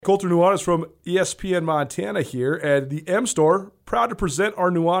Colter Nuanez from ESPN Montana here, and the M Store, proud to present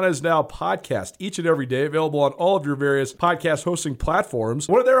our Nuanez Now podcast each and every day, available on all of your various podcast hosting platforms.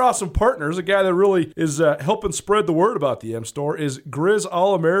 One of their awesome partners, a guy that really is helping spread the word about the M Store, is Grizz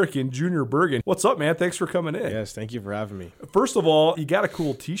All-American Junior Bergen. What's up, man? Thanks for coming in. Yes, thank you for having me. First of all, you got a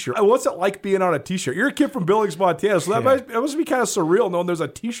cool t-shirt. What's it like being on a t-shirt? You're a kid from Billings, Montana, so that must be kind of surreal knowing there's a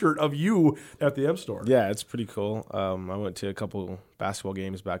t-shirt of you at the M Store. Yeah, it's pretty cool. I went to a couple basketball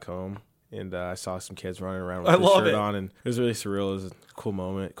games back home, and I saw some kids running around with the shirt on, and it was really surreal. It was a cool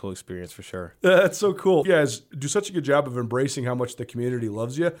moment, cool experience for sure. That's so cool. You guys do such a good job of embracing how much the community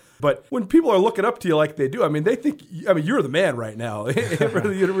loves you. But when people are looking up to you like they do, they think, you're the man right now for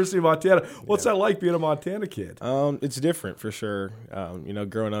the University of Montana. What's that like being a Montana kid? It's different for sure.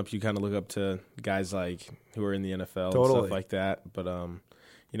 Growing up, you kind of look up to guys like who are in the NFL and stuff like that. But,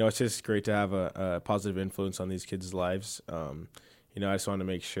 it's just great to have a positive influence on these kids' lives. I just want to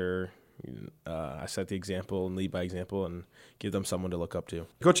make sure I set the example and lead by example and give them someone to look up to.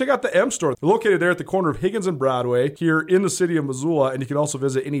 Go check out the M Store. They're located there at the corner of Higgins and Broadway here in the city of Missoula, and you can also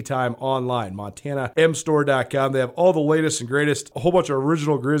visit anytime online, montanamstore.com. They have all the latest and greatest, a whole bunch of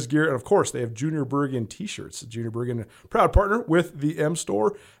original Grizz gear, and of course, they have Junior Bergen t-shirts. Junior Bergen, proud partner with the M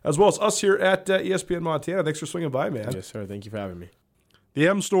Store, as well as us here at ESPN Montana. Thanks for swinging by, man. Yes, sir. Thank you for having me. The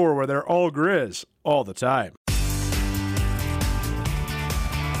M Store, where they're all Grizz all the time.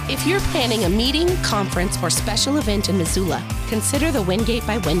 If you're planning a meeting, conference, or special event in Missoula, consider the Wingate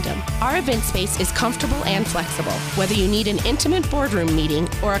by Wyndham. Our event space is comfortable and flexible. Whether you need an intimate boardroom meeting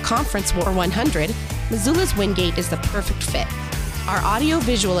or a conference for 100, Missoula's Wingate is the perfect fit. Our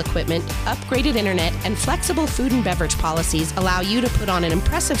audio-visual equipment, upgraded internet, and flexible food and beverage policies allow you to put on an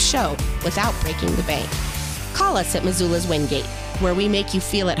impressive show without breaking the bank. Call us at Missoula's Wingate, where we make you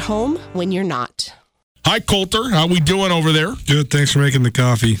feel at home when you're not. Hi, Colter. How we doing over there? Good. Thanks for making the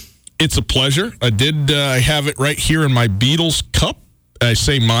coffee. It's a pleasure. I did have it right here in my Beatles cup. I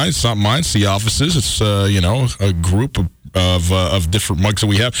say mine. It's not mine. It's the office's. It's, a group of different mugs that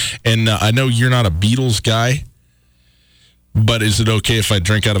we have. And I know you're not a Beatles guy, but is it okay if I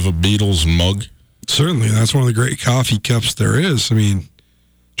drink out of a Beatles mug? Certainly. That's one of the great coffee cups there is.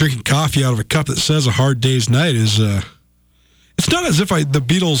 Drinking coffee out of a cup that says A Hard Day's Night is... It's not as if the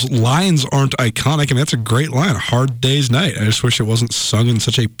Beatles lines aren't iconic. That's a great line, A Hard Day's Night. I just wish it wasn't sung in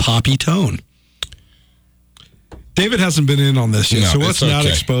such a poppy tone. David hasn't been in on this yet, so let's not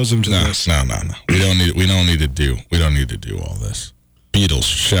expose him to this. No. We don't need to do all this. Beatles,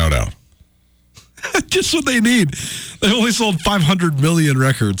 shout out. Just what they need. They only sold 500 million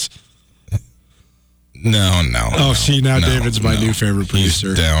records. No. Oh, see, now David's my new favorite producer.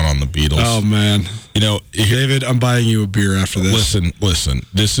 He's down on the Beatles. Oh, man. David, I'm buying you a beer after this. Listen.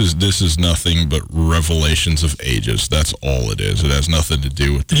 This is nothing but revelations of ages. That's all it is. It has nothing to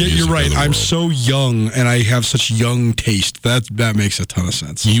do with the music. You're right. Of the I'm world. so young, and I have such young taste. That makes a ton of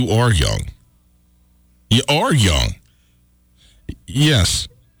sense. You are young. Yes.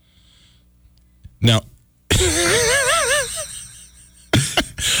 Now...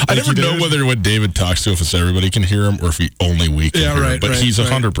 I never know whether when David talks to if it's everybody can hear him or if only we can hear him. But he's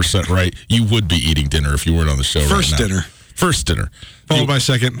 100% right. You would be eating dinner if you weren't on the show right now. First dinner. Followed by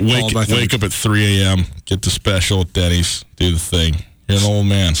second. Wake up at 3 a.m., get the special at Denny's, do the thing. You're an old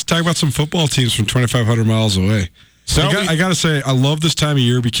man. Let's talk about some football teams from 2,500 miles away. I got to say, I love this time of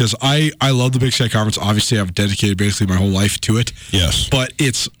year because I love the Big Sky Conference. Obviously, I've dedicated basically my whole life to it. Yes. But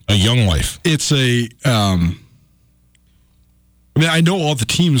it's... a young life. It's a... I know all the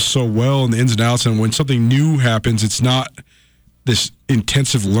teams so well and the ins and outs, and when something new happens, it's not this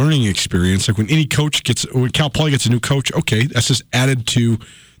intensive learning experience. Like when Cal Poly gets a new coach, okay, that's just added to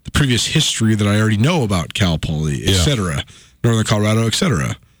the previous history that I already know about Cal Poly, et cetera, Northern Colorado, et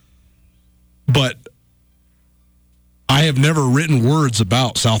cetera. But I have never written words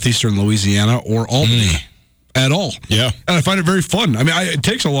about Southeastern Louisiana or Albany. At all. Yeah. And I find it very fun. It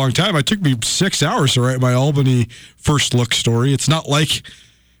takes a long time. It took me 6 hours to write my Albany first look story. It's not like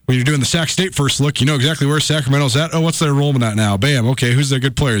when you're doing the Sac State first look, you know exactly where Sacramento's at. Oh, what's their enrollment at now? Bam. Okay, who's their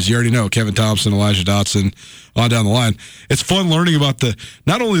good players? You already know. Kevin Thompson, Elijah Dotson, on down the line. It's fun learning about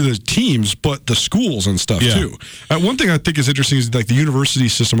not only the teams, but the schools and stuff, too. One thing I think is interesting is like the university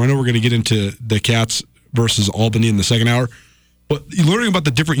system. I know we're going to get into the Cats versus Albany in the second hour. But learning about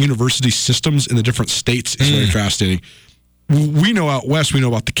the different university systems in the different states is very fascinating. We know out west, we know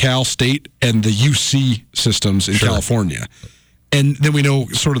about the Cal State and the UC systems in California. And then we know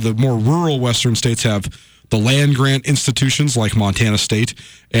sort of the more rural western states have the land-grant institutions like Montana State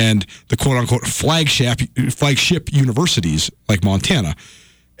and the quote-unquote flagship universities like Montana.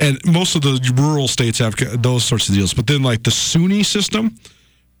 And most of the rural states have those sorts of deals. But then like the SUNY system,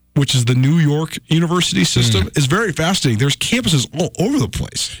 which is the New York university system, is very fascinating. There's campuses all over the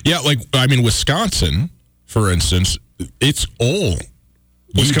place. Yeah, Wisconsin, for instance, it's all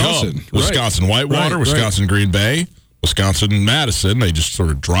Wisconsin. UW. Wisconsin Whitewater, Wisconsin Green Bay, Wisconsin Madison. They just sort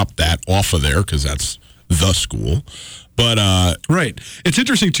of dropped that off of there because that's the school. But right. It's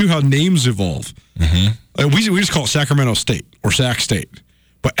interesting, too, how names evolve. Mm-hmm. We just call it Sacramento State or Sac State.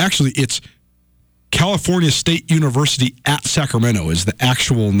 But actually, it's California State University at Sacramento is the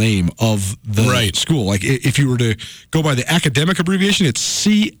actual name of the school. Like, if you were to go by the academic abbreviation, it's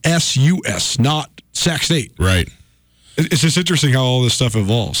CSUS, not Sac State. Right. It's just interesting how all this stuff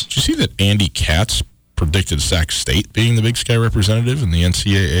evolves. Did you see that Andy Katz predicted Sac State being the Big Sky representative in the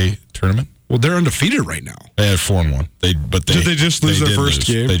NCAA tournament? Well, they're undefeated right now. They had 4-1. Did they just lose their first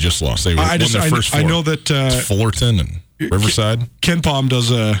game? They just lost. They won their first 4. I know that Fullerton and Riverside. Ken Palm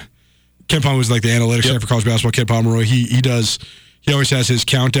does Ken Palm was like the analytics guy for college basketball. Ken Pomeroy. He always has his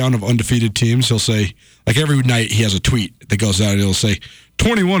countdown of undefeated teams. He'll say, like every night he has a tweet that goes out and he'll say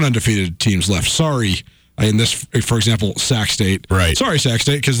 21 undefeated teams left. Sorry. In this, for example, Sac State. Right. Sorry, Sac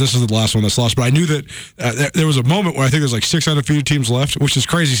State, because this is the last one that's lost. But I knew that there was a moment where I think there's like 6 undefeated teams left, which is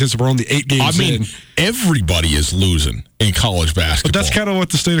crazy since we're only 8 games in. Everybody is losing in college basketball. But that's kind of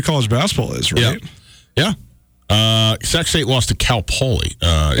what the state of college basketball is, right? Yeah. Sac State lost to Cal Poly.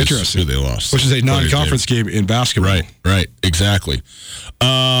 Interesting. Who they lost. Which is a non-conference game in basketball. Right. Exactly.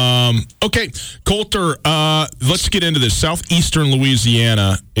 Okay, Colter, let's get into this. Southeastern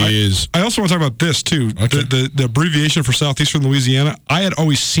Louisiana is... I also want to talk about this, too. Okay. The abbreviation for Southeastern Louisiana, I had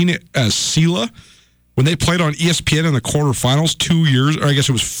always seen it as SELA. When they played on ESPN in the quarterfinals 2 years, or I guess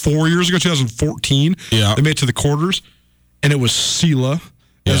it was 4 years ago, 2014, they made it to the quarters, and it was SELA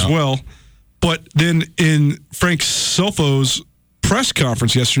as well. But then in Frank Selfo's press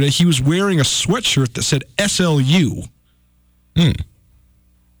conference yesterday, he was wearing a sweatshirt that said SLU.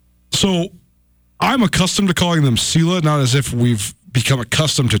 So I'm accustomed to calling them SELA, not as if we've become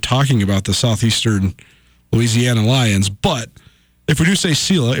accustomed to talking about the Southeastern Louisiana Lions. But if we do say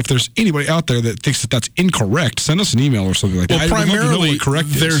SELA, if there's anybody out there that thinks that that's incorrect, send us an email or something like that. Well, primarily,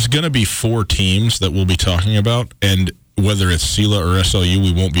 there's going to be 4 teams that we'll be talking about, and whether it's SELA or SLU,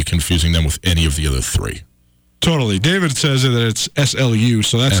 we won't be confusing them with any of the other 3. Totally. David says that it's SLU,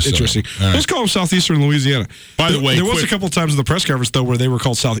 so that's interesting. Right. Let's call them Southeastern Louisiana. By the way, there was a couple of times in the press conference, though, where they were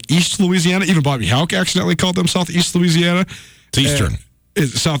called Southeast Louisiana. Even Bobby Houck accidentally called them Southeast Louisiana. It's Eastern.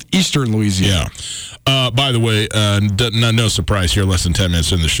 Southeastern Louisiana. Yeah. By the way, no surprise here, less than 10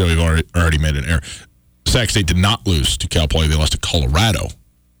 minutes into the show, we've already made an error. Sac State did not lose to Cal Poly. They lost to Colorado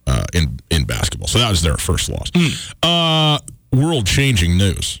in basketball. So that was their first loss. World-changing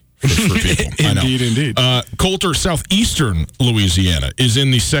news. For people. Indeed. Colter, Southeastern Louisiana is in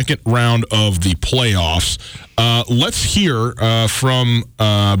the second round of the playoffs. Let's hear from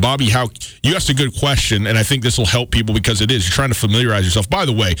Bobby Houck. You asked a good question, and I think this will help people because it is. You're trying to familiarize yourself. By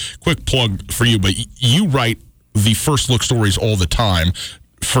the way, quick plug for you, but you write the First Look stories all the time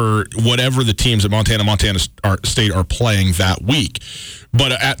for whatever the teams at Montana State are playing that week.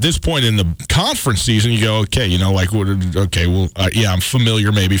 But at this point in the conference season, you go, okay, I'm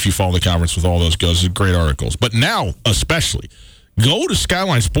familiar maybe if you follow the conference with all those goes. Great articles. But now, especially, go to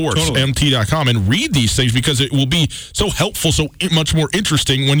SkylineSportsMT.com and read these things because it will be so helpful, so much more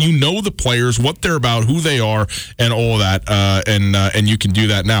interesting when you know the players, what they're about, who they are, and all of that. And you can do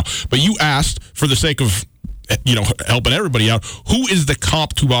that now. But you asked, for the sake of helping everybody out, who is the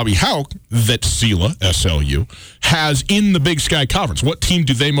comp to Bobby Houck that SELA, SLU, has in the Big Sky Conference? What team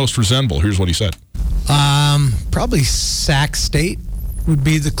do they most resemble? Here's what he said. Probably Sac State would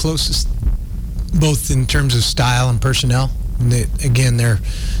be the closest, both in terms of style and personnel. And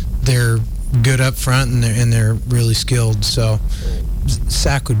they're good up front and they're really skilled. So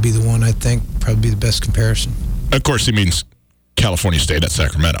Sac would be the one I think probably be the best comparison. Of course, he means California State at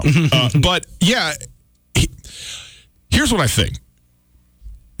Sacramento. But yeah. Here's what I think.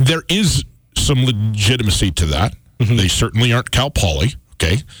 There is some legitimacy to that. Mm-hmm. They certainly aren't Cal Poly,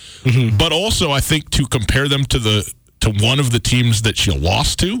 okay? Mm-hmm. But also, I think to compare them to one of the teams that you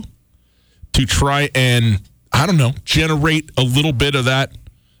lost to try and, generate a little bit of that.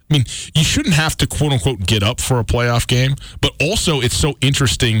 I mean, you shouldn't have to, quote-unquote, get up for a playoff game, but also it's so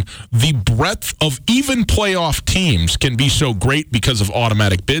interesting. The breadth of even playoff teams can be so great because of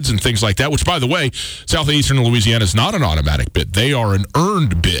automatic bids and things like that, which, by the way, Southeastern Louisiana is not an automatic bid. They are an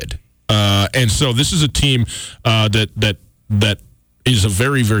earned bid. And so this is a team that is a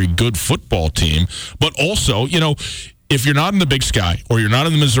very, very good football team. But also, if you're not in the Big Sky or you're not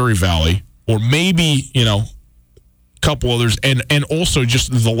in the Missouri Valley or maybe, couple others, and also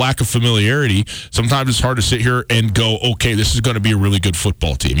just the lack of familiarity. Sometimes it's hard to sit here and go, okay, this is going to be a really good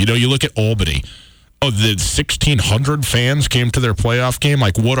football team. You know, you look at Albany. Oh, the 1,600 fans came to their playoff game.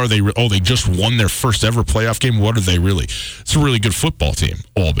 Like, what are they? They just won their first ever playoff game. What are they really? It's a really good football team.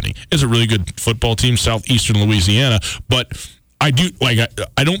 Albany is a really good football team. Southeastern Louisiana, but I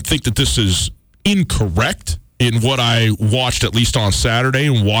don't think that this is incorrect in what I watched, at least on Saturday,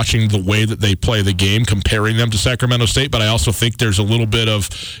 and watching the way that they play the game, comparing them to Sacramento State. But I also think there's a little bit of,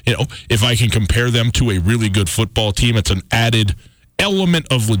 if I can compare them to a really good football team, it's an added element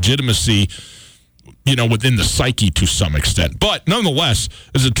of legitimacy, within the psyche to some extent. But nonetheless,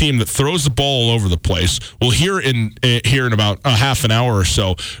 as a team that throws the ball all over the place, we'll hear in about a half an hour or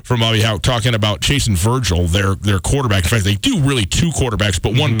so from Bobby Hauck talking about Chase and Virgil, their quarterback. In fact, they do really two quarterbacks,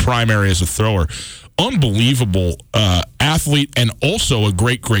 but one primary as a thrower. Unbelievable athlete and also a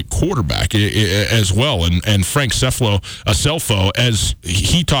great quarterback as well. And Frank Selfo, as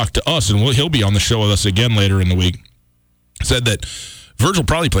he talked to us, and he'll be on the show with us again later in the week, said that Virgil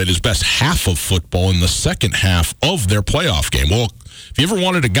probably played his best half of football in the second half of their playoff game. Well, if you ever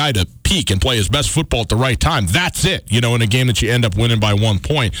wanted a guy to peak and play his best football at the right time, that's it, in a game that you end up winning by 1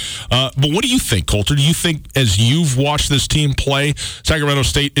 point. But what do you think, Colter? Do you think, as you've watched this team play, Sacramento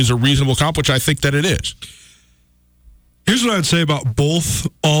State is a reasonable comp, which I think that it is? Here's what I'd say about both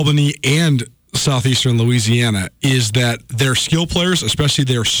Albany and Southeastern Louisiana is that their skill players, especially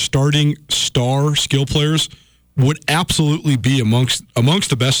their starting star skill players, would absolutely be amongst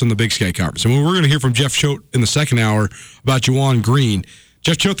the best in the Big Sky Conference. And we're going to hear from Jeff Choate in the second hour about Juwan Green.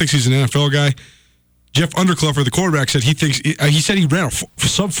 Jeff Choate thinks he's an NFL guy. Jeff Undercluffer, the quarterback, said he said he ran a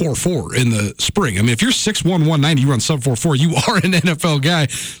sub 4.4 in the spring. I mean, if you're 6'1", 190, you run sub 4.4, you are an NFL guy,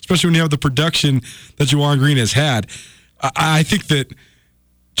 especially when you have the production that Juwan Green has had. I think that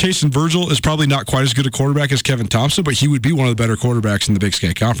Chase and Virgil is probably not quite as good a quarterback as Kevin Thompson, but he would be one of the better quarterbacks in the Big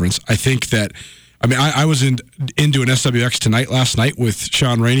Sky Conference. I think that I was into an SWX last night with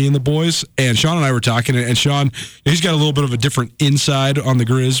Sean Rainey and the boys, and Sean and I were talking, and Sean, he's got a little bit of a different inside on the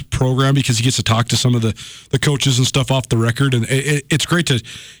Grizz program because he gets to talk to some of the coaches and stuff off the record, and it's great to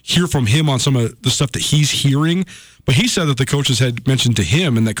hear from him on some of the stuff that he's hearing. But he said that the coaches had mentioned to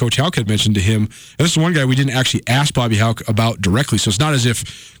him and that Coach Hauck had mentioned to him, and this is one guy we didn't actually ask Bobby Hauck about directly, so it's not as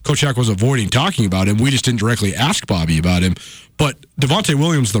if Coach Hauck was avoiding talking about him. We just didn't directly ask Bobby about him. But Devontae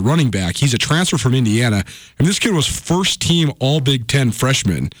Williams, the running back, he's a transfer from Indiana. And this kid was first-team All-Big Ten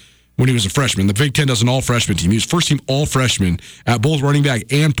freshman when he was a freshman. The Big Ten does an all-freshman team. He was first-team All-Freshman at both running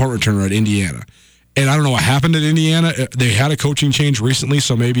back and punt returner at Indiana. And I don't know what happened at Indiana. They had a coaching change recently,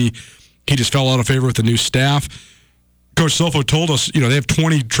 so maybe he just fell out of favor with the new staff. Coach Selfo told us, they have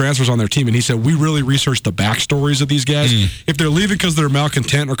 20 transfers on their team, and he said, we really researched the backstories of these guys. If they're leaving because they're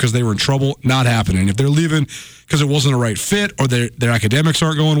malcontent or because they were in trouble, not happening. If they're leaving because it wasn't a right fit or their academics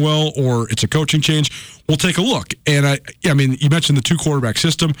aren't going well or it's a coaching change, we'll take a look. And, you mentioned the two-quarterback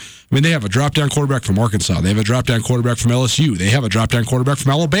system. They have a drop-down quarterback from Arkansas. They have a drop-down quarterback from LSU. They have a drop-down quarterback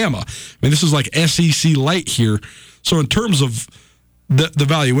from Alabama. This is like SEC light here. So in terms of the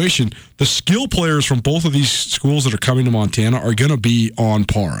valuation, the skill players from both of these schools that are coming to Montana are going to be on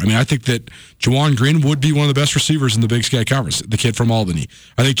par. I think that Juwan Green would be one of the best receivers in the Big Sky Conference, the kid from Albany.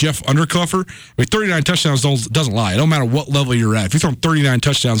 I think Jeff Undercluffer, 39 touchdowns doesn't lie. It don't matter what level you're at. If you throw 39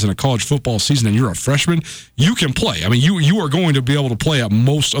 touchdowns in a college football season and you're a freshman, you can play. You are going to be able to play at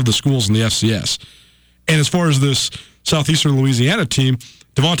most of the schools in the FCS. And as far as this Southeastern Louisiana team,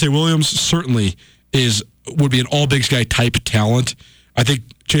 Devontae Williams certainly would be an all Big Sky type talent. I think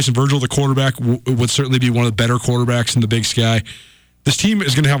Chase and Virgil, the quarterback, would certainly be one of the better quarterbacks in the Big Sky. This team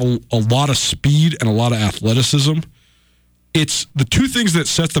is going to have a lot of speed and a lot of athleticism. It's the two things that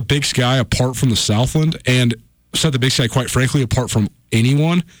set the Big Sky apart from the Southland and set the Big Sky, quite frankly, apart from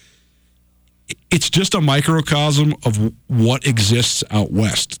anyone. It's just a microcosm of what exists out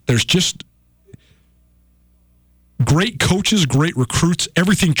west. There's just great coaches, great recruits.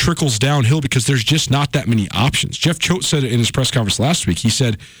 Everything trickles downhill because there's just not that many options. Jeff Choate said it in his press conference last week. He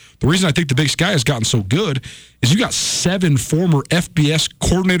said, the reason I think the Big Sky has gotten so good is you got 7 former FBS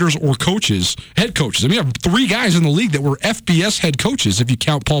coordinators or coaches, head coaches. You have 3 guys in the league that were FBS head coaches, if you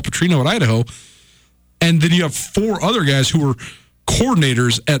count Paul Petrino at Idaho. And then you have 4 other guys who were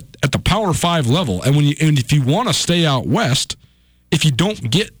coordinators at the Power 5 level. And if you want to stay out west, if you don't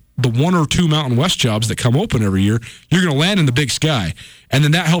get the 1 or 2 Mountain West jobs that come open every year, you're going to land in the Big Sky. And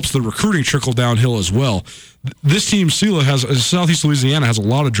then that helps the recruiting trickle downhill as well. This team, Southeast Louisiana, has a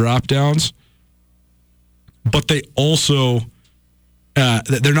lot of drop downs, but they also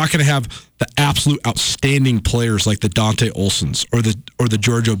They're not going to have the absolute outstanding players like the Dante Olsons or the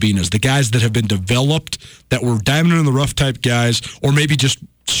George Obinas, the guys that have been developed, that were diamond in the rough type guys, or maybe just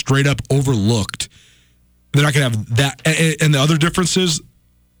straight up overlooked. They're not going to have that. And the other difference is,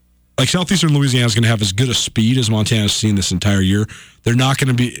 like, Southeastern Louisiana is going to have as good a speed as Montana's seen this entire year. They're not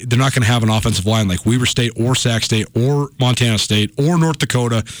going to have an offensive line like Weber State or Sac State or Montana State or North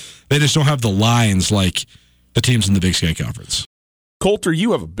Dakota. They just don't have the lines like the teams in the Big Sky Conference. Coulter,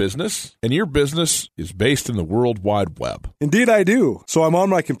 you have a business, and your business is based in the World Wide Web. Indeed I do, so I'm on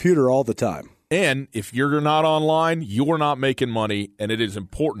my computer all the time. And if you're not online, you're not making money, and it is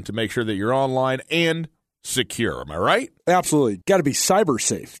important to make sure that you're online and secure. Am I right? Absolutely. Got to be cyber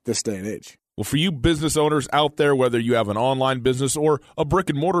safe this day and age. Well, for you business owners out there, whether you have an online business or a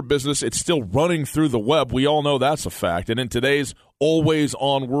brick-and-mortar business, it's still running through the web. We all know that's a fact. And in today's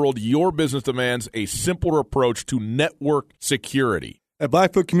always-on world, your business demands a simpler approach to network security. At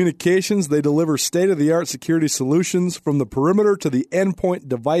Blackfoot Communications, they deliver state-of-the-art security solutions from the perimeter to the endpoint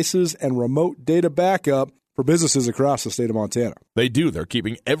devices and remote data backup for businesses across the state of Montana. They do. They're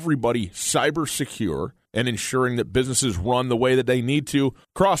keeping everybody cyber secure and ensuring that businesses run the way that they need to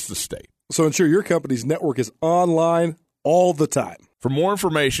across the state. So ensure your company's network is online all the time. For more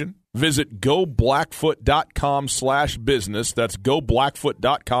information, visit goblackfoot.com/business. That's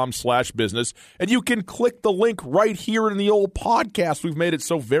goblackfoot.com/business. And you can click the link right here in the old podcast. We've made it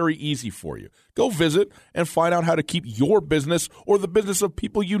so very easy for you. Go visit and find out how to keep your business or the business of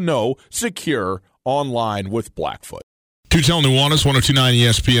people you know secure online with Blackfoot. Tutel Nuanez, 102.9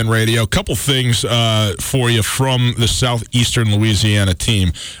 ESPN Radio. A couple things for you from the Southeastern Louisiana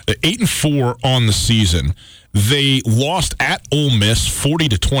team. 8-4 on the season. They lost at Ole Miss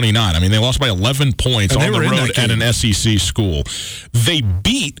 40-29. I mean, they lost by 11 points on the road at an SEC school. They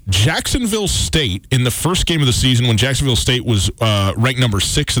beat Jacksonville State in the first game of the season when Jacksonville State was ranked number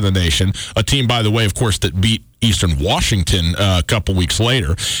 6 in the nation. A team, by the way, of course, that beat Eastern Washington a couple weeks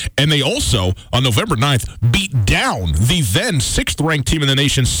later. And they also, on November 9th, beat down the then 6th-ranked team in the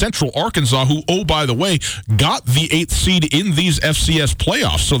nation, Central Arkansas, who, oh, by the way, got the 8th seed in these FCS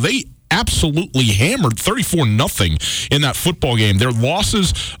playoffs. So they absolutely hammered 34-0 in that football game. Their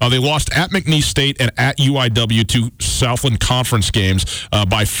losses, they lost at McNeese State and at UIW, 2 Southland Conference games,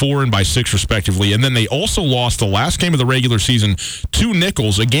 by 4 and by 6 respectively. And then they also lost the last game of the regular season to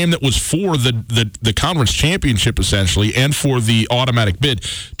Nichols, a game that was for the conference championship essentially and for the automatic bid,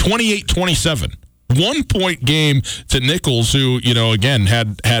 28-27. 1-point game to Nichols, who, again,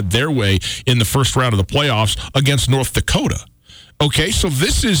 had their way in the first round of the playoffs against North Dakota. Okay, so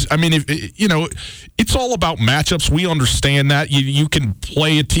this is, it's all about matchups. We understand that. You can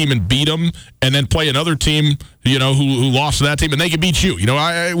play a team and beat them and then play another team, who lost to that team and they can beat you.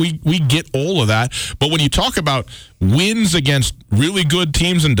 We get all of that. But when you talk about wins against really good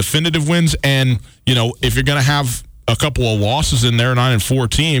teams and definitive wins, and, if you're going to have a couple of losses in there, 9-4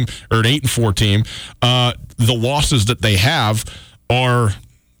 team or an 8-4 team, the losses that they have are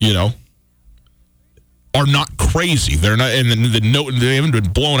not crazy. They're not, and they haven't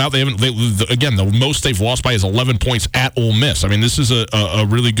been blown out. The most they've lost by is 11 points at Ole Miss. I mean, this is a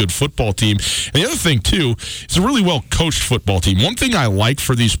really good football team. And the other thing, too, it's a really well-coached football team. One thing I like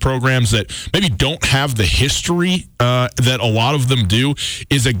for these programs that maybe don't have the history that a lot of them do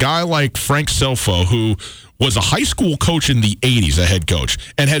is a guy like Frank Selfo, who was a high school coach in the 80s, a head coach,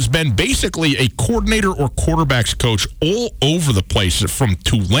 and has been basically a coordinator or quarterbacks coach all over the place, from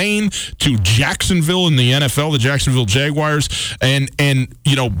Tulane to Jacksonville in the NFL, the Jacksonville Jaguars, and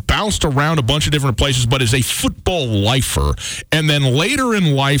bounced around a bunch of different places, but is a football lifer. And then later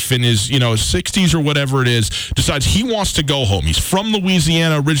in life, in his 60s or whatever it is, decides he wants to go home. He's from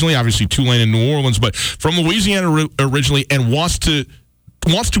Louisiana originally, obviously Tulane and New Orleans, but from Louisiana originally, and wants to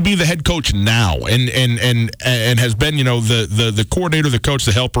be the head coach now, and has been the coordinator, the coach,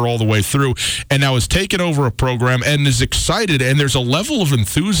 the helper all the way through, and now has taken over a program and is excited. And there's a level of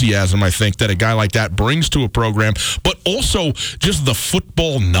enthusiasm, I think, that a guy like that brings to a program, but also just the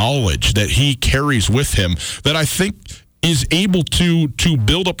football knowledge that he carries with him that I think is able to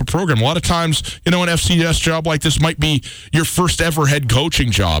build up a program. A lot of times, an FCS job like this might be your first ever head coaching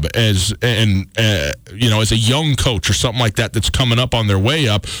job as a young coach or something like that that's coming up on their way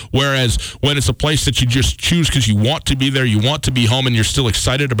up. Whereas when it's a place that you just choose because you want to be there, you want to be home, and you're still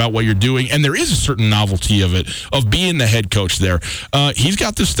excited about what you're doing, and there is a certain novelty of it, of being the head coach there. He's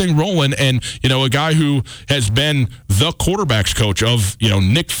got this thing rolling, and a guy who has been the quarterbacks coach of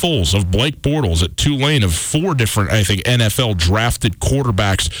Nick Foles, of Blake Bortles at Tulane, of 4 different, I think, NFL drafted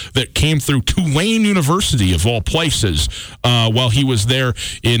quarterbacks that came through Tulane University, of all places, while he was there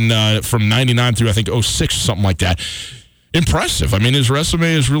in from 99 through, I think, 06, something like that. impressive. I mean, his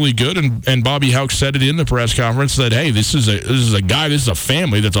resume is really good, and Bobby Hauck said it in the press conference that, hey, this is a guy, this is a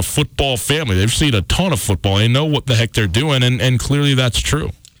family that's a football family. They've seen a ton of football. They know what the heck they're doing, and clearly that's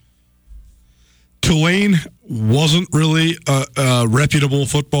true. Tulane wasn't really a reputable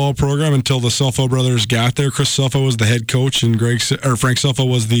football program until the Selfo brothers got there. Chris Selfo was the head coach, and Frank Selfo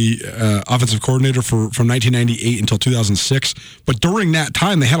was the offensive coordinator from 1998 until 2006. But during that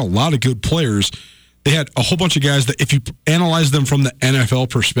time, they had a lot of good players. They had a whole bunch of guys that, if you analyze them from the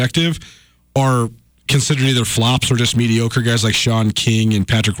NFL perspective, are considered either flops or just mediocre guys like Sean King and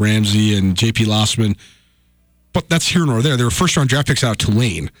Patrick Ramsey and J.P. Lossman. But that's here nor there. They were first-round draft picks out of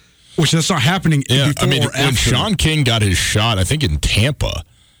Tulane, which that's not happening before or after. When Sean King got his shot, I think in Tampa,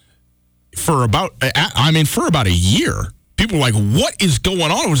 for about a year, people were like, what is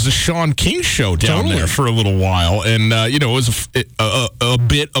going on? It was the Sean King show down there for a little while. And, it was a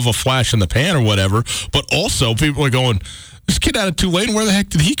bit of a flash in the pan or whatever. But also, people are going, this kid out of Tulane, where the heck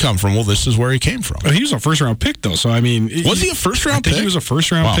did he come from? Well, this is where he came from. He was a first-round pick, though. So, I mean... Was he a first-round pick? I think he was a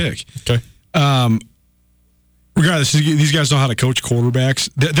first-round pick. Okay. Regardless, these guys know how to coach quarterbacks.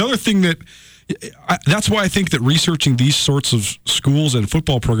 The other thing that's why I think that researching these sorts of schools and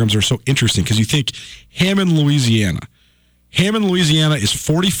football programs are so interesting, because you think Hammond, Louisiana. Hammond, Louisiana is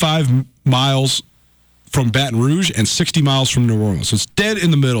 45 miles from Baton Rouge and 60 miles from New Orleans. So it's dead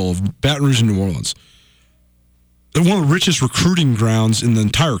in the middle of Baton Rouge and New Orleans. They're one of the richest recruiting grounds in the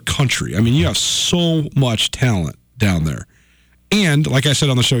entire country. I mean, you have so much talent down there. And, like I said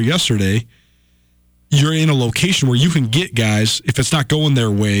on the show yesterday, you're in a location where you can get guys, if it's not going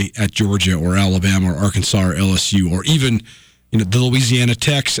their way at Georgia or Alabama or Arkansas or LSU, or even the Louisiana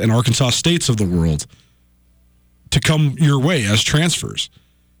Techs and Arkansas States of the world, to come your way as transfers.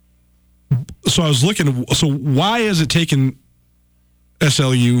 So I was looking, so why has it taken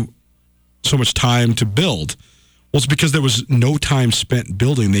SLU so much time to build? Well, it's because there was no time spent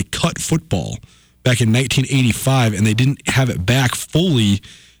building. They cut football back in 1985, and they didn't have it back fully.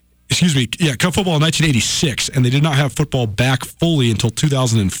 Cut football in 1986, and they did not have football back fully until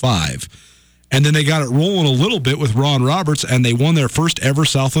 2005. And then they got it rolling a little bit with Ron Roberts, and they won their first ever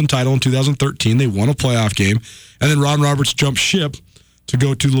Southland title in 2013. They won a playoff game, and then Ron Roberts jumped ship to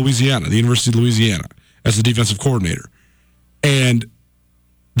go to Louisiana, the University of Louisiana, as the defensive coordinator. And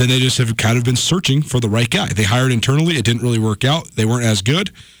then they just have kind of been searching for the right guy. They hired internally. It didn't really work out. They weren't as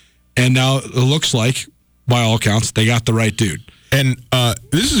good. And now it looks like, by all accounts, they got the right dude. And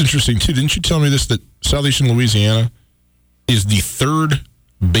this is interesting, too. Didn't you tell me this, that Southeastern Louisiana is the third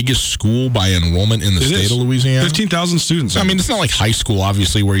biggest school by enrollment in the state of Louisiana? 15,000 students. I mean, it's not like high school,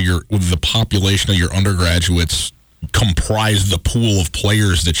 obviously, where the population of your undergraduates comprise the pool of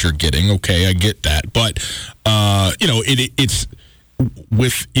players that you're getting. Okay, I get that. But, it's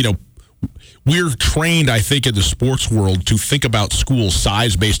with, we're trained, I think, in the sports world to think about school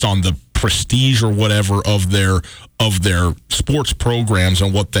size based on the prestige or whatever of their sports programs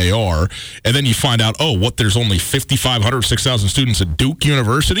and what they are, and then you find out, there's only 5,500, 6,000 students at Duke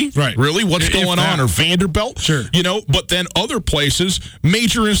University? Right. Really? What's going on? Or Vanderbilt? Sure. But then other places,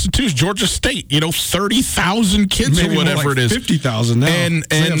 major institutions, Georgia State, 30,000 kids maybe or whatever more like it is. 50,000 now. And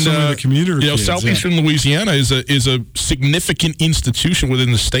some of the commuter kids, Southeastern Louisiana is a significant institution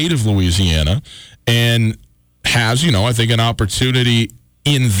within the state of Louisiana, and has, I think, an opportunity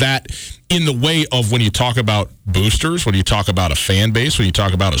in the way of, when you talk about boosters, when you talk about a fan base, when you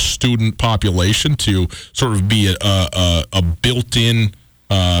talk about a student population, to sort of be a built-in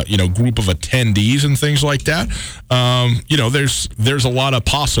group of attendees and things like that. There's a lot of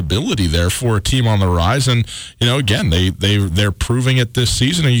possibility there for a team on the rise, and again, they're proving it this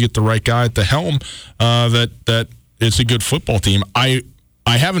season, and you get the right guy at the helm, that it's a good football team.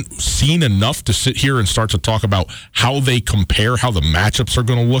 I haven't seen enough to sit here and start to talk about how they compare, how the matchups are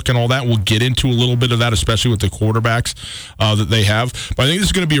going to look and all that. We'll get into a little bit of that, especially with the quarterbacks that they have. But I think this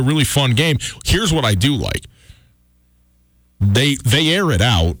is going to be a really fun game. Here's what I do like. They air it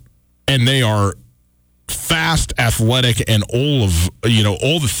out, and they are fast, athletic, and all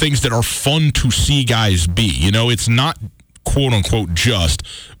the things that are fun to see guys be. It's not quote unquote just,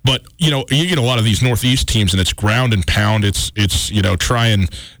 but you get a lot of these Northeast teams, and it's ground and pound. It's try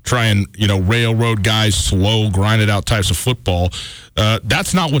and railroad guys, slow, grind it out types of football.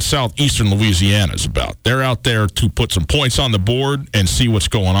 That's not what Southeastern Louisiana is about. They're out there to put some points on the board and see what's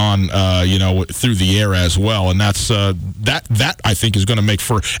going on, through the air as well. And that's that I think is going to make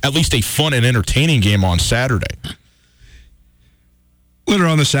for at least a fun and entertaining game on Saturday. Later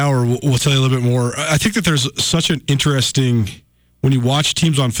on this hour, we'll tell you a little bit more. I think that there's such an interesting, when you watch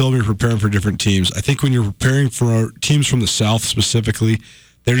teams on film, you're preparing for different teams. I think when you're preparing for teams from the South specifically,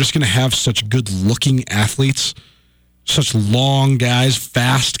 they're just going to have such good-looking athletes such long guys,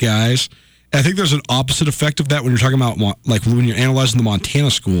 fast guys. And I think there's an opposite effect of that when you're talking about, like, when you're analyzing the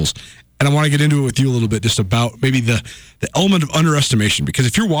Montana schools. And I want to get into it with you a little bit, just about maybe the element of underestimation. Because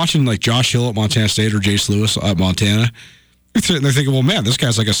if you're watching, like, Josh Hill at Montana State or Jace Lewis at Montana, you're sitting there thinking, well, man, this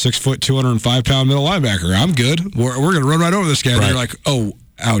guy's like a 6 foot, 205-pound middle linebacker. I'm good. We're going to run right over this guy. Right. And you're like, oh,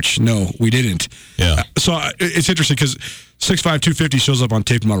 ouch, no, we didn't. Yeah. So it's interesting because 6'5", 250 shows up on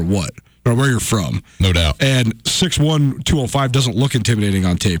tape no matter what, no matter where you're from. No doubt. And 6'1", 205 doesn't look intimidating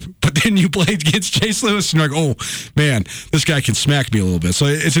on tape. But then you play against Jace Lewis and you're like, oh, man, this guy can smack me a little bit. So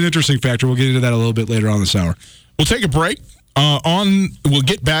it's an interesting factor. We'll get into that a little bit later on this hour. We'll take a break. We'll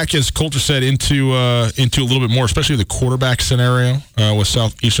get back, as Colter said, into a little bit more, especially the quarterback scenario with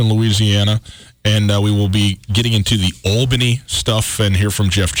Southeastern Louisiana. And we will be getting into the Albany stuff and hear from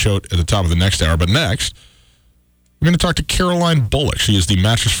Jeff Choate at the top of the next hour. But next, we're going to talk to Caroline Bullock. She is the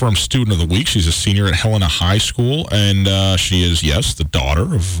Mattress Firm Student of the Week. She's a senior at Helena High School, and she is, yes, the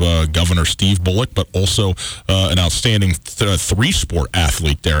daughter of Governor Steve Bullock, but also an outstanding three-sport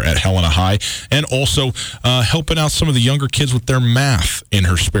athlete there at Helena High, and also helping out some of the younger kids with their math in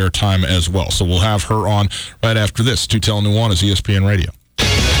her spare time as well. So we'll have her on right after this. Tutel Nuanez, ESPN Radio.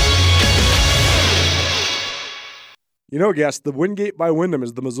 You know, guest, the Wingate by Wyndham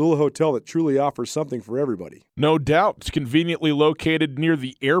is the Missoula hotel that truly offers something for everybody. No doubt. It's conveniently located near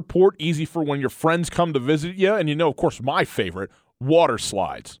the airport, easy for when your friends come to visit you. And you know, of course, my favorite, water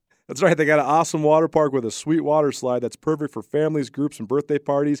slides. That's right. They got an awesome water park with a sweet water slide that's perfect for families, groups, and birthday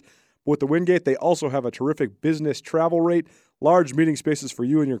parties. But with the Wingate, they also have a terrific business travel rate, large meeting spaces for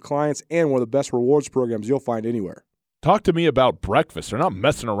you and your clients, and one of the best rewards programs you'll find anywhere. Talk to me about breakfast. They're not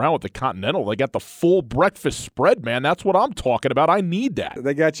messing around with the Continental. They got the full breakfast spread, man. That's what I'm talking about. I need that.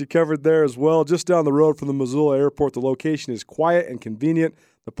 They got you covered there as well. Just down the road from the Missoula Airport, the location is quiet and convenient.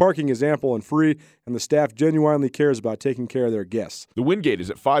 The parking is ample and free, and the staff genuinely cares about taking care of their guests. The Wingate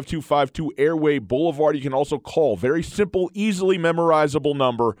is at 5252 Airway Boulevard. You can also call. Very simple, easily memorizable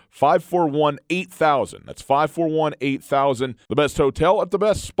number, 541-8000. That's 541-8000. The best hotel at the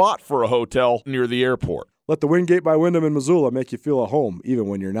best spot for a hotel near the airport. Let the Wingate by Wyndham in Missoula make you feel at home, even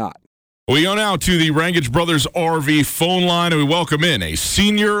when you're not. We go now to the Rangage Brothers RV phone line, and we welcome in a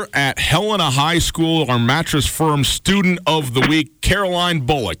senior at Helena High School, our Mattress Firm Student of the Week, Caroline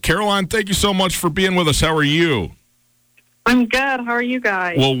Bullock. Caroline, thank you so much for being with us. How are you? I'm good. How are you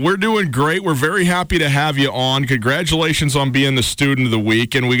guys? Well, we're doing great. We're very happy to have you on. Congratulations on being the Student of the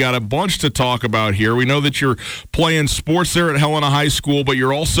Week, and we got a bunch to talk about here. We know that you're playing sports there at Helena High School, but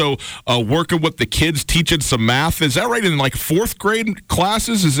you're also working with the kids, teaching some math. Is that right? In like fourth grade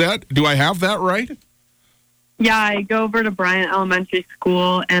classes? Do I have that right? Yeah, I go over to Bryant Elementary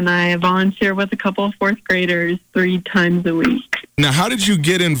School, and I volunteer with a couple of fourth graders 3 times a week. Now, how did you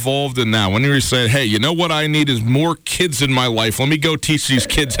get involved in that? When you said, hey, you know what I need is more kids in my life. Let me go teach these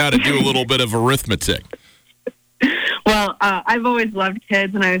kids how to do a little bit of arithmetic. Well, I've always loved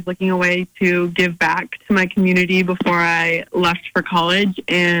kids, and I was looking a way to give back to my community before I left for college,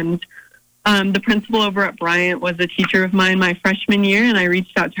 and the principal over at Bryant was a teacher of mine my freshman year, and I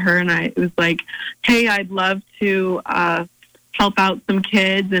reached out to her, and I was like, hey, I'd love to help out some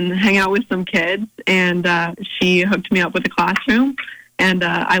kids and hang out with some kids, and she hooked me up with a classroom, and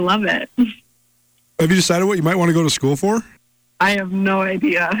I love it. Have you decided what you might want to go to school for? I have no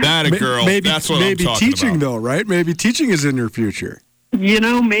idea. That a girl. That's what I'm talking about. Maybe teaching, though, right? Maybe teaching is in your future. You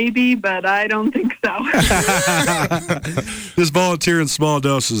know, maybe, but I don't think so. Just volunteer in small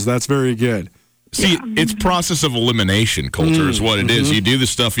doses. That's very good. See, it's process of elimination, Colter, is what it is. You do the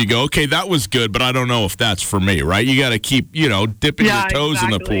stuff, you go, okay, that was good, but I don't know if that's for me, right? You got to keep, dipping your toes in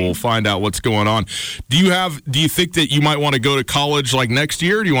the pool, find out what's going on. Do you think that you might want to go to college like next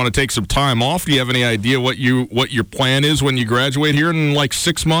year? Do you want to take some time off? Do you have any idea what your plan is when you graduate here in like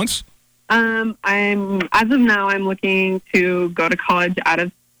 6 months? As of now, I'm looking to go to college out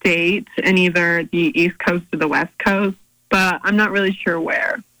of state in either the East Coast or the West Coast, but I'm not really sure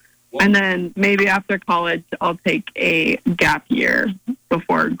where. And then maybe after college, I'll take a gap year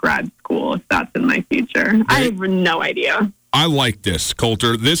before grad school, if that's in my future. Right. I have no idea. I like this,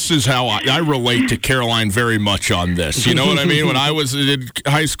 Colter. This is how I relate to Caroline very much on this. You know what I mean? When I was in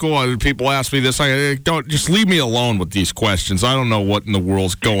high school, people asked me this. I don't just leave me alone with these questions. I don't know what in the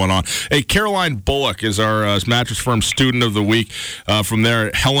world's going on. Hey, Caroline Bullock is our Mattress Firm Student of the Week from there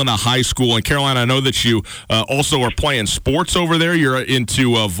at Helena High School. And Caroline, I know that you also are playing sports over there. You're into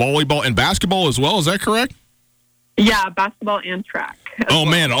volleyball and basketball as well. Is that correct? Yeah, basketball and track. Oh,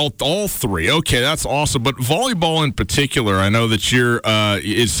 man, all three. Okay, that's awesome. But volleyball in particular, I know that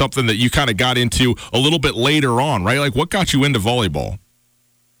is something that you kind of got into a little bit later on, right? Like, what got you into volleyball?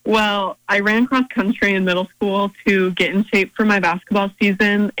 Well, I ran cross country in middle school to get in shape for my basketball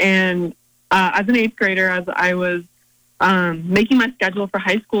season. And as an 8th grader, as I was making my schedule for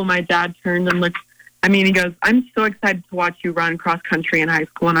high school, my dad turned and looked at me and he goes, "I'm so excited to watch you run cross country in high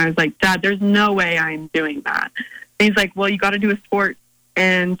school." And I was like, "Dad, there's no way I'm doing that." And he's like, "Well, you got to do a sport."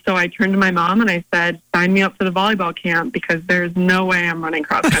 And so I turned to my mom and I said, "Sign me up for the volleyball camp because there's no way I'm running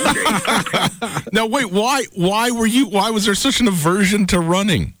cross country." Now, wait, why was there such an aversion to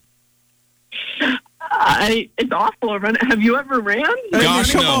running? It's awful. Have you ever ran?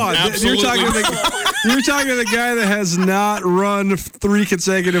 Gosh, come no, on. absolutely. You're talking to the guy that has not run 3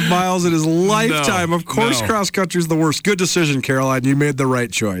 consecutive miles in his lifetime. No, of course, no. cross country is the worst. Good decision, Caroline. You made the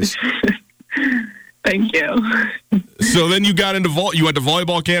right choice. Thank you. So then you got into you went to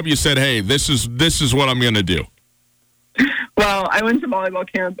volleyball camp. You said, "Hey, this is what I'm going to do." Well, I went to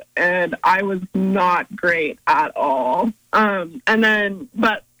volleyball camp and I was not great at all.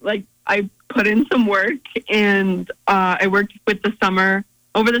 But I put in some work and I worked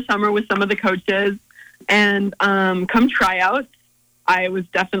over the summer with some of the coaches. And come tryouts, I was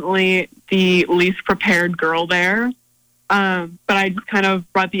definitely the least prepared girl there. But I just kind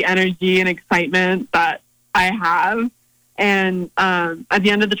of brought the energy and excitement that I have. And at the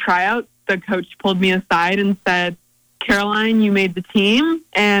end of the tryout, the coach pulled me aside and said, "Caroline, you made the team."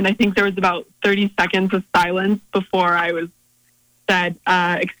 And I think there was about 30 seconds of silence before I was said,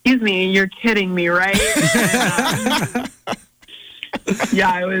 "Excuse me, you're kidding me, right?" And,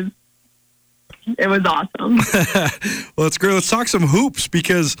 yeah, it was awesome. Well, that's great. Let's talk some hoops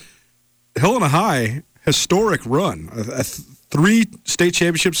because Helena High, historic run. 3 state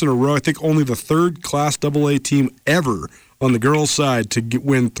championships in a row. I think only the 3rd Class AA team ever on the girls' side to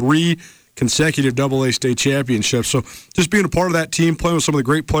win 3 consecutive AA state championships. So just being a part of that team, playing with some of the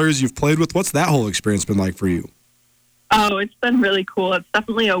great players you've played with, what's that whole experience been like for you? Oh, it's been really cool. It's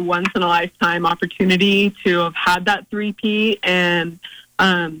definitely a once-in-a-lifetime opportunity to have had that 3P and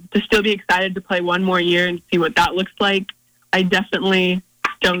to still be excited to play one more year and see what that looks like. I definitely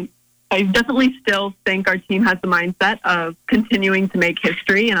still think our team has the mindset of continuing to make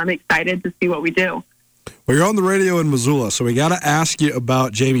history, and I'm excited to see what we do. Well, you're on the radio in Missoula, so we got to ask you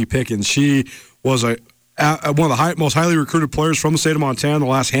about Jamie Pickens. She was one of the most highly recruited players from the state of Montana in the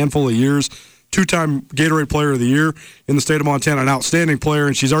last handful of years. 2-time Gatorade Player of the Year in the state of Montana, an outstanding player,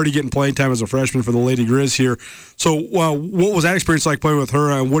 and she's already getting playing time as a freshman for the Lady Grizz here. So what was that experience like playing with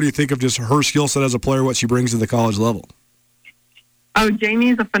her, and what do you think of just her skill set as a player, what she brings to the college level? Oh,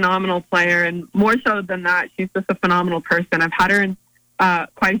 Jamie's a phenomenal player, and more so than that, she's just a phenomenal person. I've had her in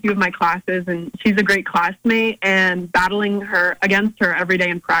quite a few of my classes, and she's a great classmate, and battling against her every day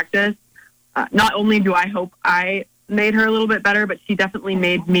in practice, not only do I hope I made her a little bit better, but she definitely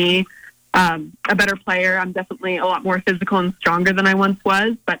made me a better player. I'm definitely a lot more physical and stronger than I once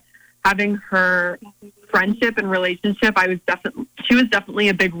was, but having her friendship and relationship, she was definitely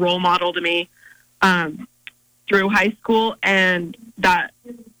a big role model to me through high school, and that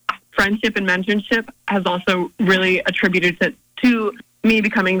friendship and mentorship has also really attributed to me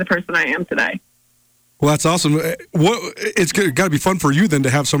becoming the person I am today. Well, that's awesome. It's got to be fun for you then to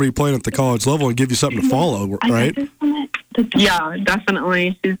have somebody playing at the college level and give you something to follow, right? Yeah,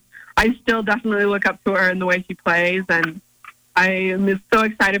 definitely. I still definitely look up to her in the way she plays, and I am so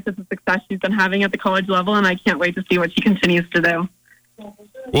excited for the success she's been having at the college level, and I can't wait to see what she continues to do.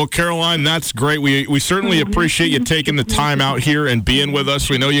 Well, Caroline, that's great. We certainly appreciate you taking the time out here and being with us.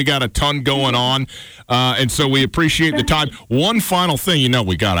 We know you got a ton going on, and so we appreciate the time. One final thing,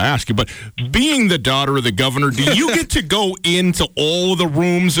 we got to ask you, but being the daughter of the governor, do you get to go into all the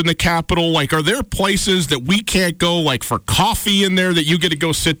rooms in the Capitol? Like, are there places that we can't go, like for coffee in there, that you get to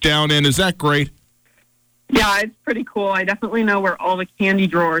go sit down in? Is that great? Yeah, it's pretty cool. I definitely know where all the candy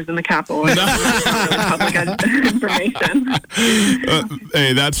drawers in the Capitol are. Public information.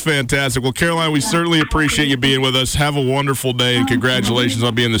 Hey, that's fantastic. Well, Caroline, we certainly appreciate you being with us. Have a wonderful day, and congratulations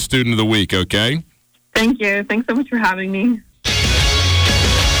on being the Student of the Week, okay? Thank you. Thanks so much for having me.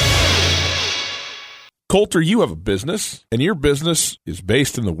 Colter, you have a business, and your business is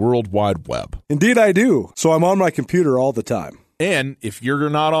based in the World Wide Web. Indeed, I do. So I'm on my computer all the time. And if you're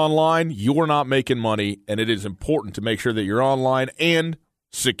not online, you're not making money, and it is important to make sure that you're online and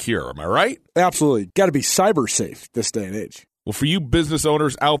secure. Am I right? Absolutely. Got to be cyber safe this day and age. Well, for you business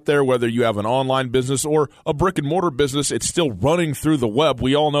owners out there, whether you have an online business or a brick-and-mortar business, it's still running through the web.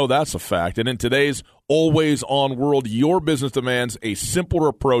 We all know that's a fact. And in today's always-on world, your business demands a simpler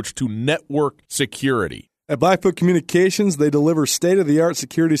approach to network security. At Blackfoot Communications, they deliver state-of-the-art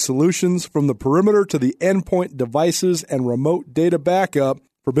security solutions from the perimeter to the endpoint devices and remote data backup.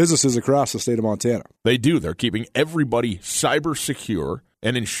 for businesses across the state of Montana. They do. They're keeping everybody cyber secure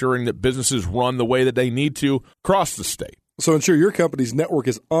and ensuring that businesses run the way that they need to across the state. So ensure your company's network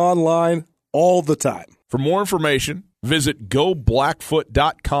is online all the time. For more information, visit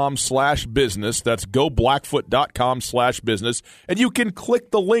goblackfoot.com/business. That's goblackfoot.com/business. And you can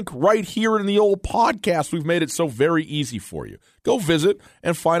click the link right here in the old podcast. We've made it so very easy for you. Go visit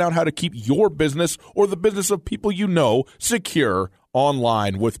and find out how to keep your business or the business of people you know secure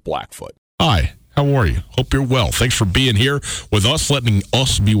online with Blackfoot. Hi, how are you? Hope you're well. Thanks for being here with us, letting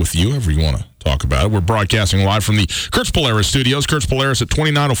us be with you, however you want to talk about it. We're broadcasting live from the Kurtz Polaris studios. Kurtz Polaris at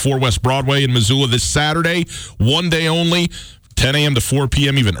 2904 West Broadway in Missoula this Saturday, one day only, 10 a.m. to 4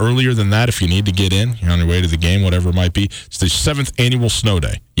 p.m., even earlier than that if you need to get in. You're on your way to the game, whatever it might be. It's the 7th annual snow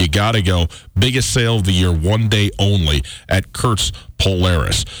day. You got to go. Biggest sale of the year, one day only at Kurtz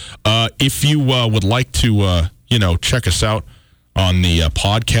Polaris. If you would like to, check us out on the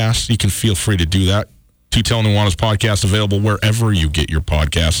podcast, you can feel free to do that. Two Tell Nuanez podcast available wherever you get your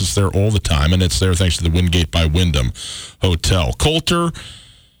podcasts. It's there all the time, and it's there thanks to the Wingate by Wyndham Hotel. Coulter,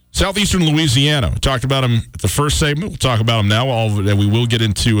 Southeastern Louisiana. We talked about him at the first segment. We'll talk about him now. We will get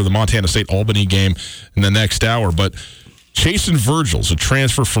into the Montana State-Albany game in the next hour. But Chasen Virgil's a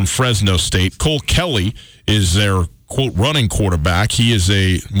transfer from Fresno State. Cole Kelly is their quote running quarterback. He is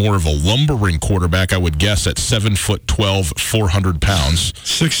more of a lumbering quarterback, I would guess, at 7'12", 400 pounds.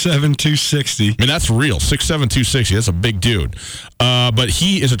 6'7", 260. I mean, that's real. 6'7", 260. That's a big dude. But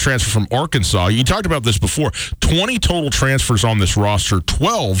he is a transfer from Arkansas. You talked about this before. 20 total transfers on this roster,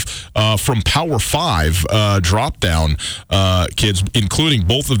 12 from Power 5 drop-down kids, including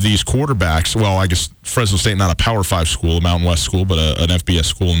both of these quarterbacks. Well, I guess Fresno State, not a Power 5 school, a Mountain West school, but an FBS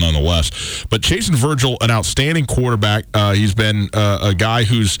school nonetheless. But Chasen Virgil, an outstanding quarterback. He's been a guy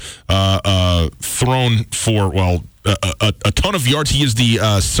who's thrown for, a ton of yards. He is the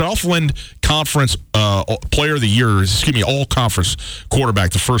Southland Conference Player of the Year, all-conference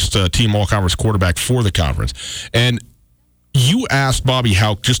quarterback, the first team all-conference quarterback for the conference. And you asked Bobby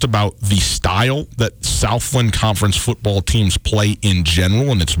Houck just about the style that Southland Conference football teams play in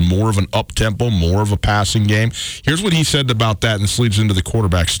general, and it's more of an up-tempo, more of a passing game. Here's what he said about that, and this leads into the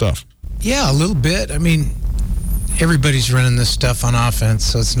quarterback stuff. Yeah, a little bit. I mean, everybody's running this stuff on offense,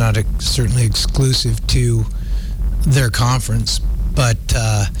 so it's not certainly exclusive to their conference. But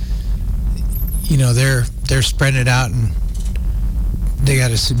they're spreading it out, and they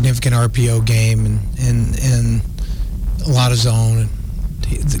got a significant RPO game and a lot of zone. And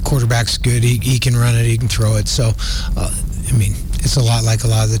the quarterback's good. He can run it. He can throw it. So, it's a lot like a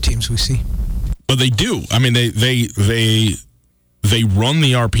lot of the teams we see. But they do. I mean, they run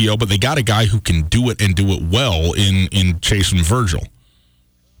the RPO, but they got a guy who can do it and do it well in Chasen Virgil.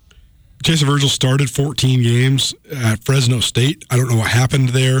 Chasen Virgil started 14 games at Fresno State. I don't know what happened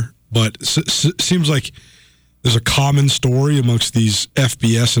there, but seems like there's a common story amongst these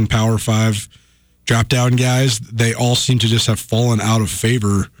FBS and Power 5 drop-down guys. They all seem to just have fallen out of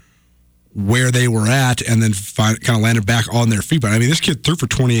favor where they were at and then kind of landed back on their feet. But, I mean, this kid threw for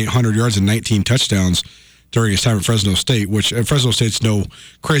 2,800 yards and 19 touchdowns during his time at Fresno State, which Fresno State's no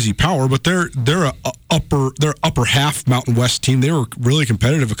crazy power, but they're upper half Mountain West team. They were really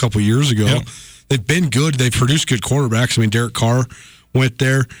competitive a couple of years ago. Yep. They've been good. They've produced good quarterbacks. I mean, Derek Carr went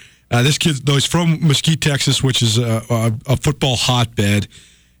there. This kid, though, he's from Mesquite, Texas, which is a football hotbed,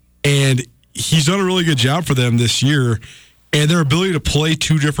 and he's done a really good job for them this year. And their ability to play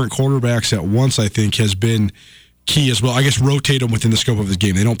two different quarterbacks at once, I think, has been key as well. I guess rotate them within the scope of the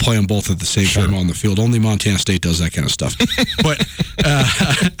game. They don't play them both at the same time on the field. Only Montana State does that kind of stuff. But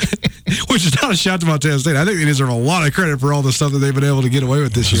which is not a shot to Montana State. I think they deserve a lot of credit for all the stuff that they've been able to get away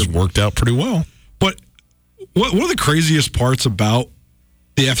with this year. It's worked out pretty well. But one of the craziest parts about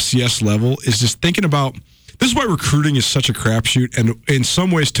the FCS level is just thinking about, this is why recruiting is such a crapshoot, and in some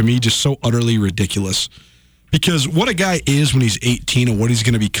ways, to me, just so utterly ridiculous. Because what a guy is when he's 18 and what he's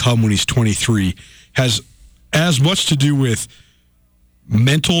going to become when he's 23 has as much to do with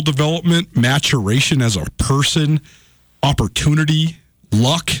mental development, maturation as a person, opportunity,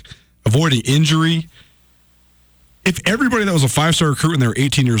 luck, avoiding injury. If everybody that was a five-star recruit when they were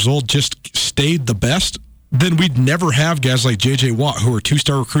 18 years old just stayed the best, then we'd never have guys like J.J. Watt, who are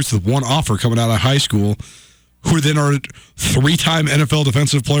two-star recruits with one offer coming out of high school, who then are three-time NFL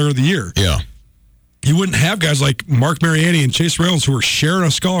Defensive Player of the Year. Yeah. You wouldn't have guys like Mark Mariani and Chase Reynolds, who were sharing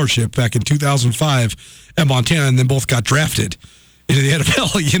a scholarship back in 2005 at Montana, and then both got drafted into the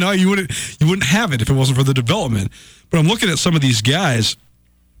NFL. You wouldn't have it if it wasn't for the development. But I'm looking at some of these guys,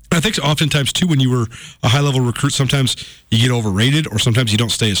 I think oftentimes, too, when you were a high-level recruit, sometimes you get overrated or sometimes you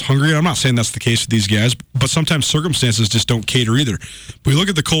don't stay as hungry. I'm not saying that's the case with these guys, but sometimes circumstances just don't cater either. But we look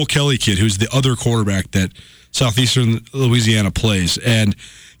at the Cole Kelly kid, who's the other quarterback that Southeastern Louisiana plays, and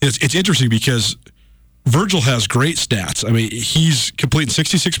it's interesting because Virgil has great stats. I mean, he's completing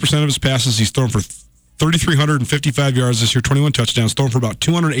 66% of his passes. He's thrown for 3,355 yards this year, 21 touchdowns, thrown for about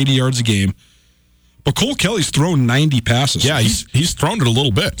 280 yards a game. But Cole Kelly's thrown 90 passes. Yeah, he's thrown it a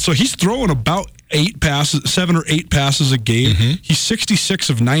little bit. So he's throwing about 7 or 8 passes a game. Mm-hmm. He's 66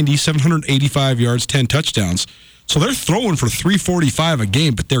 of 90, 785 yards, 10 touchdowns. So they're throwing for 345 a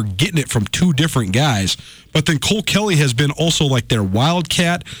game, but they're getting it from 2 different guys. But then Cole Kelly has been also like their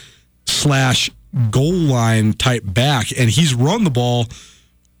wildcat / goal line type back, and he's run the ball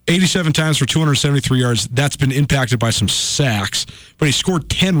 87 times for 273 yards. That's been impacted by some sacks, but he scored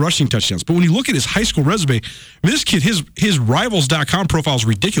 10 rushing touchdowns. But when you look at his high school resume, I mean, this kid, his Rivals.com profile is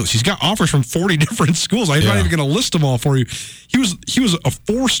ridiculous. He's got offers from 40 different schools. I'm not even going to list them all for you. He was a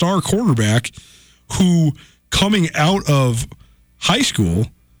 4-star quarterback who, coming out of high school,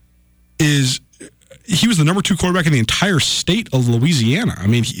 he was the number 2 quarterback in the entire state of Louisiana. I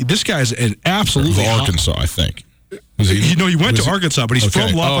mean, this guy's an absolutely Arkansas, I think. He went to Arkansas, but he's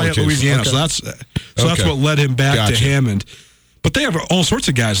from Lafayette, Louisiana. Okay. So that's what led him back to Hammond. But they have all sorts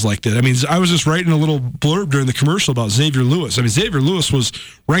of guys like that. I mean, I was just writing a little blurb during the commercial about Xavier Lewis. I mean, Xavier Lewis was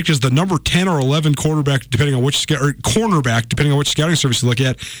ranked as the number 10 or 11 cornerback, depending on which scouting service you look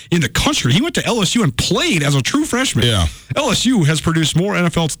at, in the country. He went to LSU and played as a true freshman. Yeah. LSU has produced more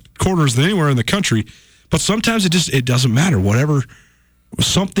NFL corners than anywhere in the country. But sometimes it doesn't matter. Whatever,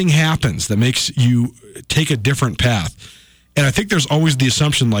 something happens that makes you take a different path. And I think there's always the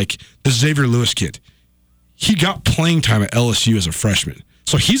assumption, like the Xavier Lewis kid, he got playing time at LSU as a freshman.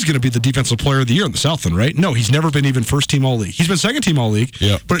 So he's going to be the defensive player of the year in the Southland, right? No, he's never been even first-team All-League. He's been second-team All-League,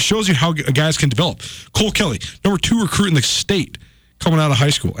 but it shows you how guys can develop. Cole Kelly, number 2 recruit in the state coming out of high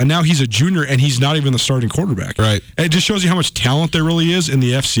school, and now he's a junior, and he's not even the starting quarterback. Right. And it just shows you how much talent there really is in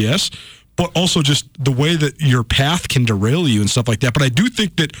the FCS, but also just the way that your path can derail you and stuff like that. But I do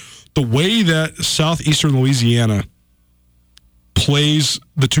think that the way that Southeastern Louisiana plays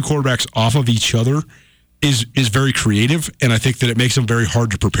the 2 quarterbacks off of each other is very creative, and I think that it makes them very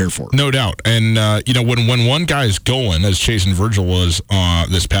hard to prepare for. No doubt. And, when one guy is going, as Chasen Virgil was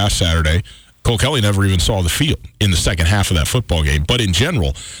this past Saturday, Cole Kelly never even saw the field in the second half of that football game. But in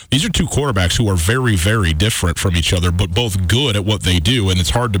general, these are 2 quarterbacks who are very, very different from each other, but both good at what they do, and it's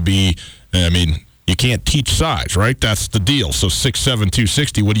hard to be, you can't teach size, right? That's the deal. So 6'7",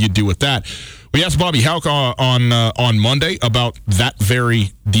 260, what do you do with that? We asked Bobby Hauck on Monday about that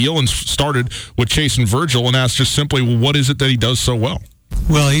very deal and started with Chasen Virgil and asked just simply, well, what is it that he does so well?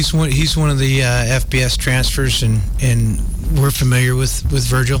 Well, he's one of the FBS transfers, and we're familiar with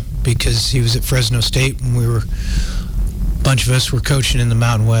Virgil because he was at Fresno State when a bunch of us were coaching in the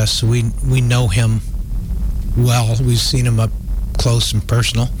Mountain West, so we know him well. We've seen him up close and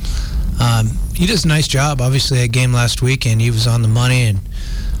personal. He does a nice job. Obviously, that game last weekend, he was on the money, and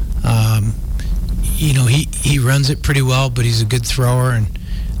he runs it pretty well, but he's a good thrower, and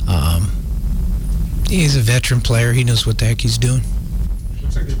he's a veteran player. He knows what the heck he's doing.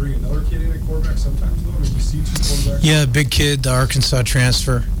 Looks like they bring another kid in at quarterback sometimes, though. I mean, you see 2 quarterbacks. Yeah, big kid, the Arkansas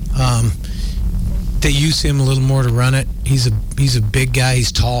transfer. They use him a little more to run it. He's a big guy.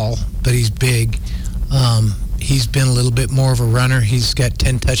 He's tall, but he's big. He's been a little bit more of a runner. He's got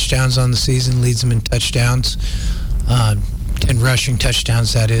 10 touchdowns on the season, leads them in touchdowns, 10 rushing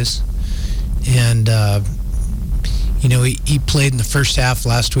touchdowns, that is. And, he played in the first half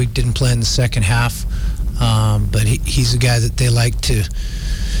last week, didn't play in the second half. But he's a guy that they like to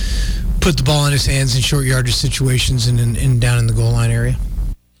put the ball in his hands in short yardage situations and down in the goal line area.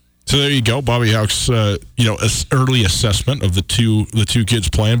 So there you go, Bobby Hauck's early assessment of the two kids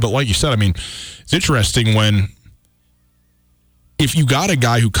playing. But like you said, I mean, it's interesting if you got a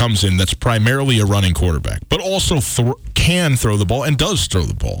guy who comes in that's primarily a running quarterback, but also can throw the ball and does throw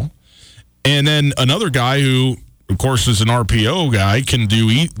the ball, and then another guy who, of course, is an RPO guy, can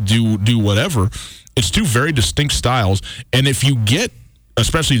do whatever. It's 2 very distinct styles, and if you get,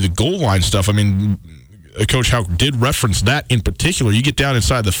 especially the goal line stuff, I mean, Coach Hauck did reference that in particular. You get down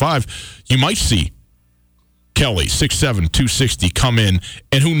inside the 5, you might see Kelly, 6'7", 260, come in,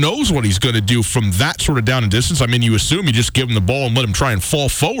 and who knows what he's going to do from that sort of down and distance. I mean, you assume you just give him the ball and let him try and fall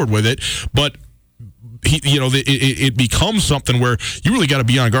forward with it, but it becomes something where you really got to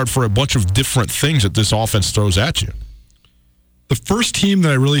be on guard for a bunch of different things that this offense throws at you. The first team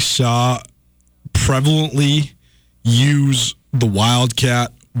that I really saw prevalently use the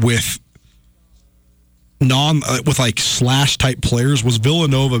Wildcat with with like slash type players was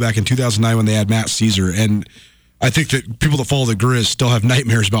Villanova back in 2009 when they had Matt Caesar. And I think that people that follow the Grizz still have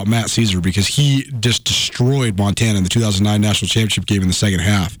nightmares about Matt Caesar because he just destroyed Montana in the 2009 national championship game in the second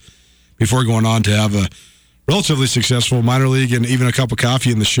half before going on to have a relatively successful minor league and even a cup of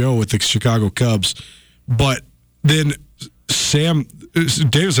coffee in the show with the Chicago Cubs. But then Sam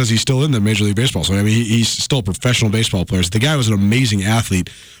Davis says he's still in the Major League Baseball. So, I mean, he's still a professional baseball player. So the guy was an amazing athlete.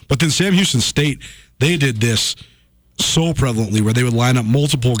 But then Sam Houston State, they did this so prevalently where they would line up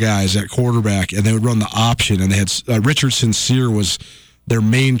multiple guys at quarterback and they would run the option. And they had Richard Sincere was their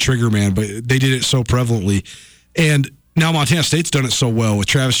main trigger man, but they did it so prevalently. And now Montana State's done it so well with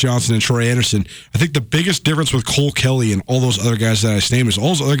Travis Johnson and Troy Anderson. I think the biggest difference with Cole Kelly and all those other guys that I just named is all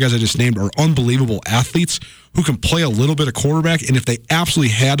those other guys I just named are unbelievable athletes who can play a little bit of quarterback, and if they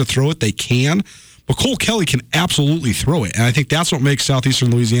absolutely had to throw it, they can. But Cole Kelly can absolutely throw it, and I think that's what makes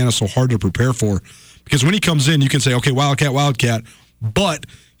Southeastern Louisiana so hard to prepare for. Because when he comes in, you can say, okay, Wildcat, but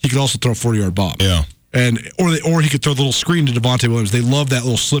he could also throw a 40-yard bomb. Yeah. Or he could throw the little screen to Devontae Williams. They love that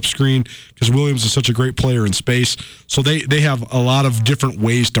little slip screen because Williams is such a great player in space. So they have a lot of different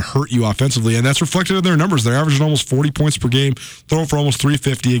ways to hurt you offensively, and that's reflected in their numbers. They're averaging almost 40 points per game, throwing for almost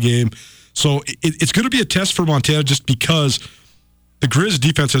 350 a game. So it's going to be a test for Montana just because the Grizz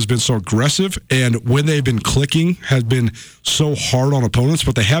defense has been so aggressive, and when they've been clicking, has been so hard on opponents,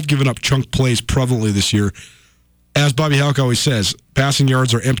 but they have given up chunk plays prevalently this year. As Bobby Hauck always says, passing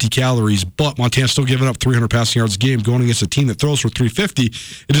yards are empty calories, but Montana's still giving up 300 passing yards a game going against a team that throws for 350.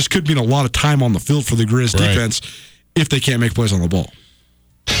 It just could mean a lot of time on the field for the Grizz defense if they can't make plays on the ball.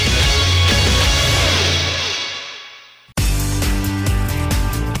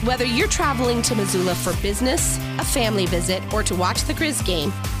 Whether you're traveling to Missoula for business, a family visit, or to watch the Grizz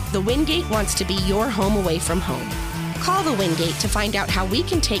game, the Wingate wants to be your home away from home. Call the Wingate to find out how we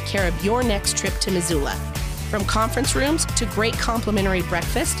can take care of your next trip to Missoula. From conference rooms to great complimentary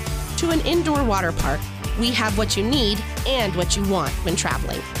breakfast to an indoor water park, we have what you need and what you want when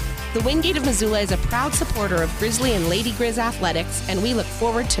traveling. The Wingate of Missoula is a proud supporter of Grizzly and Lady Grizz athletics, and we look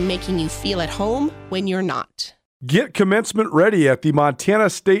forward to making you feel at home when you're not. Get commencement ready at the Montana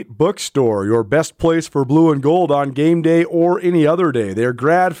State Bookstore, your best place for blue and gold on game day or any other day. Their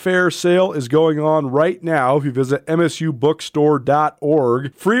grad fair sale is going on right now if you visit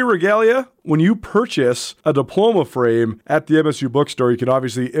msubookstore.org. Free regalia when you purchase a diploma frame at the MSU Bookstore. You can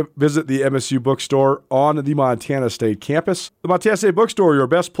obviously visit the MSU Bookstore on the Montana State campus. The Montana State Bookstore, your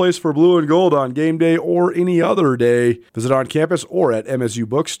best place for blue and gold on game day or any other day. Visit on campus or at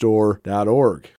msubookstore.org.